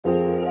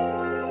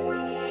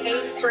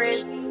Yeah,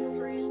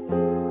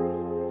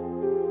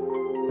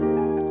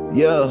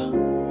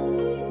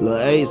 Lil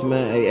Ace,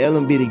 man. Hey,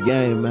 LM be the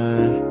game,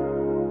 man.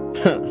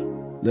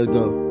 Let's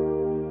go.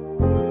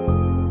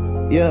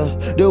 Yeah,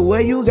 the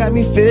way you got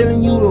me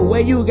feeling you, the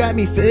way you got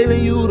me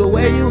feeling you, the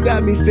way you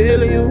got me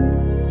feeling you.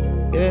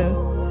 Yeah.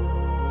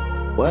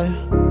 What?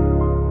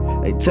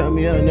 Hey, tell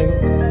me up,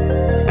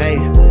 nigga. Hey,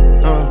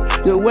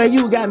 the way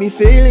you got me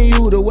feeling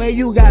you, the way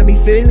you got me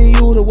feeling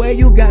you, the way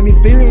you got me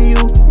feeling you.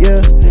 Yeah,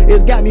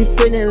 it's got me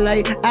feeling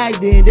like I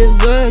didn't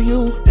deserve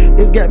you.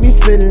 It's got me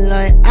feeling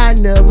like I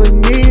never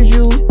needed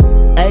you.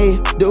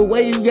 Hey, the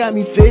way you got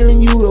me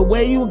feeling you, the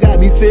way you got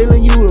me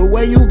feeling you, the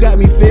way you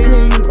got me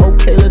feeling you.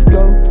 Okay, let's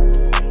go.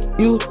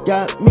 You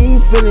got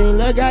me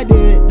feeling like I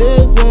didn't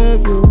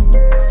deserve you.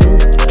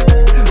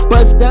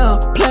 Bust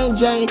down, plain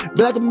Jane,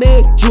 black and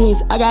mid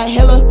jeans. I got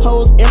hella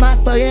hoes in my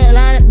fucking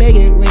line that make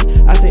it ring.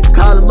 I said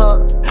call them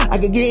up, I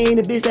can get in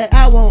the bitch that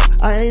I want.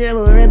 I ain't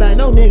never worried about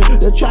no nigga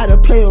to try to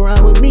play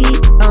around with me.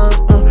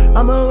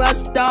 I'm a rock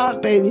star,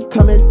 baby,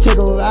 come and take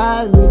a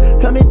ride with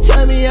me. Come and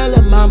tell me your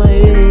little mama,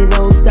 it ain't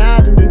no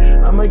stopping me.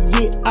 I'ma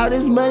get all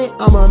this money,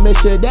 I'ma make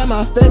sure that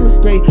my family's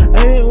great.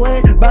 I ain't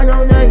worried about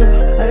no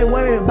nigga, I ain't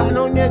worried about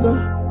no nigga,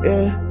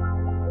 yeah.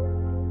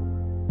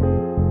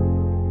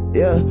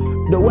 Yeah,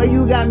 the way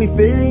you got me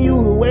feeling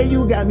you, the way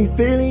you got me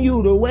feeling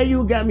you, the way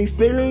you got me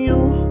feeling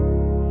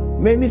you,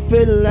 made me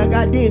feel like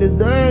I didn't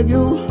deserve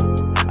you,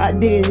 I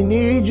didn't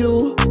need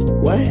you.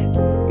 What?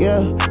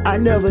 Yeah, I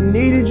never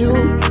needed you.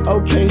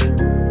 Okay,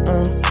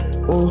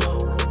 well,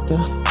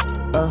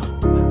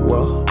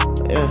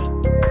 yeah.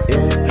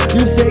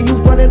 You say you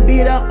finna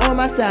be out on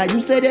my side. You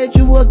said that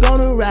you was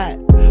gonna ride.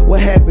 What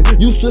happened?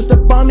 You switched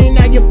up on me,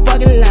 now you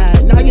fucking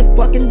lied. Now you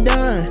fucking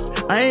done.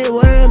 I ain't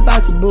worrying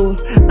about you, boo.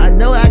 I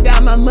know I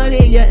got my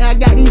money, yeah, I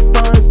got these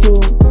funds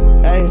too.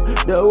 Hey,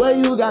 the way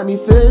you got me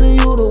feeling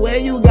you, the way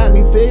you got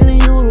me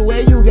feeling you, the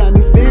way you got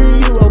me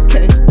feeling you,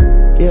 okay.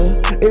 Yeah,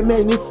 it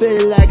made me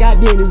feel like I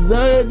didn't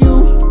deserve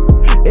you.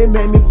 It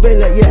made me feel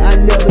like, yeah, I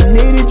never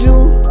needed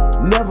you,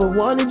 never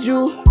wanted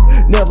you,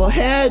 never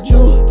had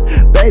you.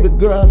 Baby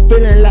girl,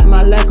 feeling like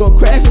my life gon'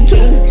 crash into.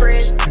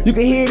 You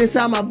can hear it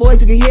inside my voice,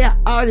 you can hear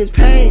all this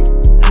pain.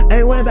 I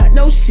ain't worried about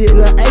no shit,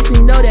 Lil Ace,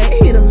 you know that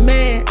he the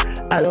man.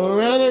 I done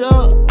ran it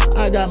up,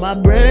 I got my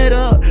bread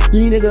up.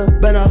 You niggas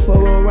better fuck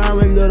around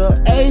with Lil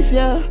Ace,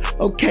 yeah.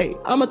 Okay,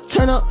 I'ma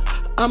turn up,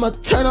 I'ma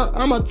turn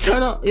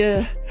up,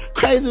 yeah.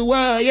 Crazy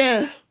world,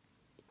 yeah.